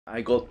I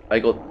got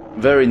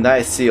very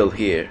nice seal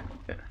here.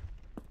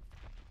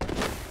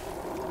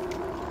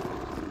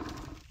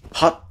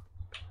 Hot.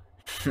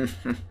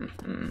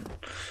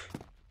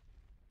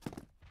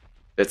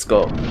 Let's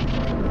go.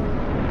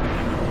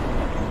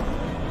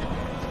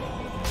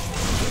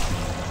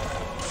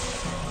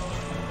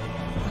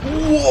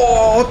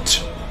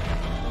 What?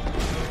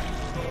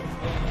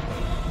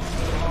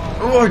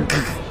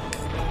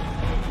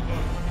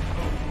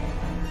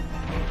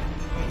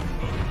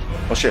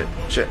 Oh shit,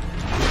 shit.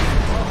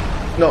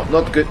 No,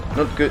 not good,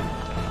 not good.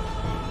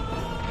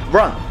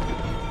 Run!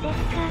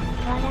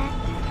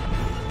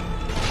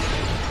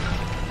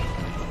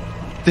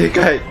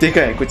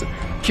 Dekai, こいつ。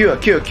Cure.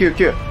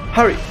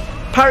 Hurry!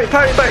 Parry!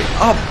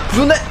 Ah,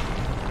 Brunette!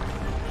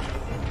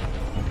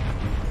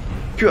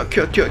 Cure.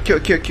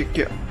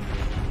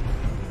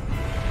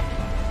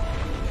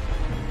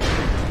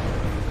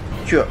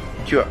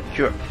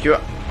 Cure.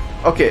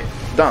 Okay,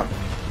 done.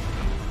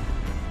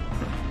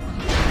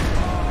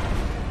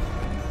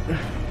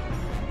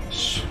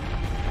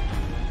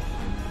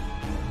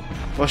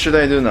 What should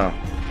I do now?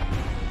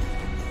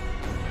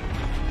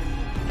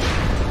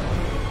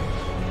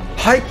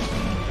 Hi.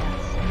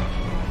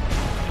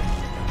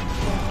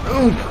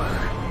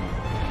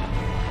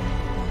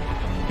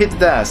 Hit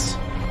the ass.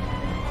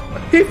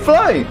 He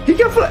flying. He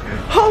can fly.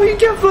 How he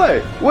can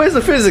fly? Where's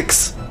the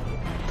physics?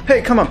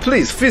 Hey, come on,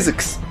 please,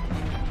 physics.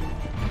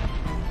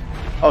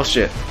 Oh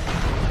shit.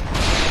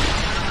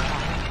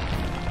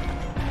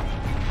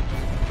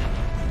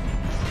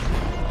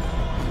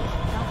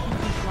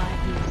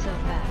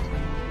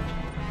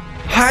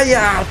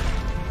 Hiya!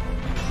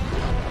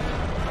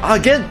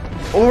 Again!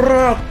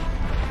 Ora!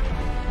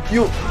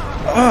 You!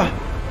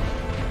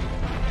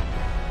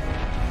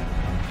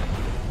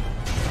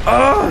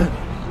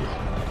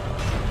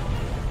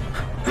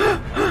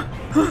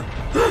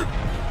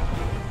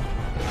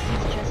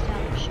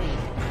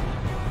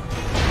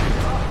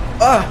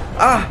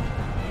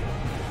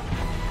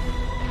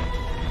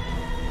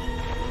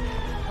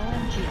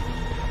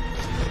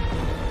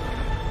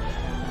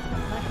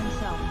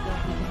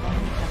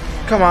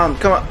 Come on.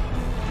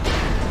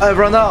 I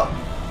run out.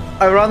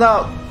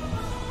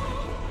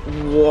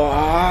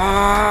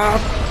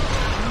 What?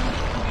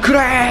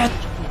 Great!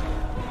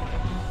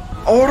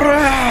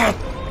 Alright!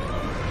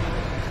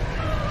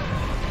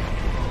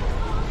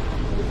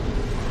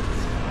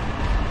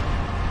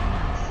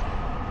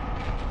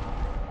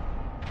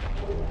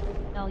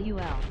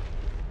 LUL.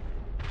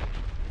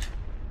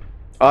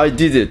 I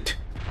did it.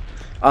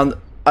 And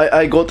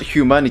I got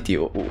humanity.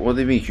 What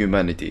do you mean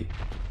humanity?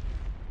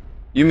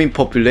 You mean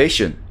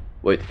population?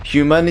 Wait,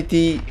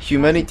 humanity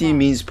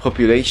means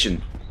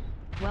population.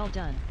 Well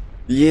done.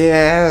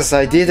 Yes,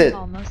 I did it.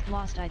 Almost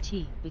lost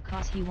IT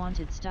because he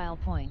wanted style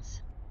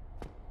points.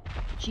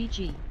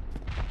 GG.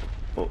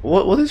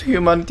 What is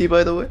humanity,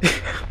 by the way?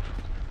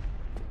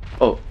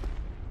 Oh.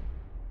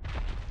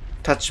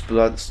 Touch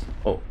blood.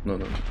 Oh, no.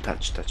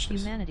 Touch this.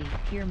 Humanity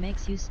here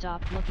makes you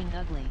stop looking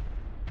ugly.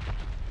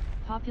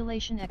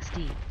 Population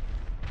XD.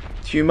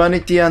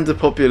 Humanity and the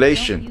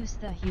population. Don't use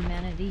the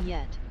humanity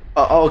yet.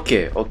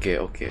 Okay.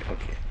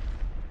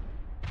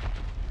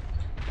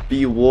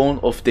 Be warned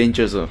of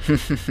danger zone.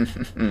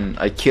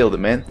 I killed,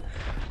 man.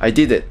 I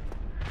did it.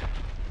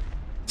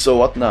 So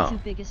what now? That's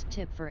the biggest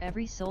tip for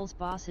every Souls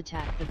boss: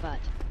 attack the butt.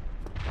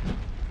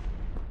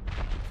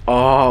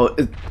 Oh,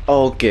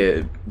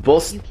 okay.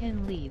 Boss. You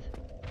can leave.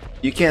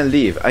 You can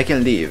leave. I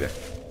can leave.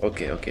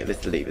 Okay.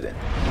 Let's leave then.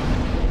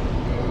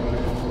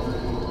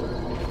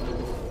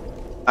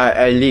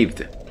 I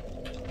leaved.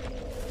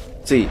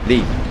 See,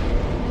 leave.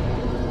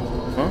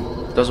 Huh?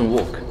 Doesn't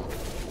work.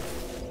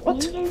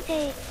 What?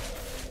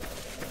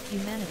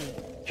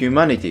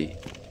 Humanity.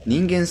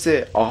 人間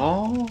性.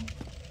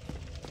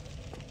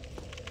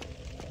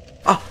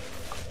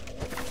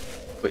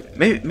 Wait,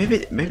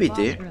 maybe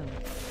there.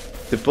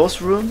 The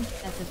boss room?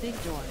 At the big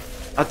door.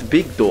 At the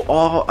big door.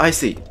 Oh, I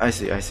see.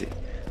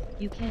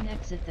 You can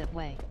exit that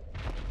way.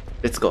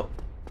 Let's go.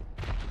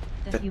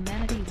 The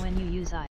humanity when you use I.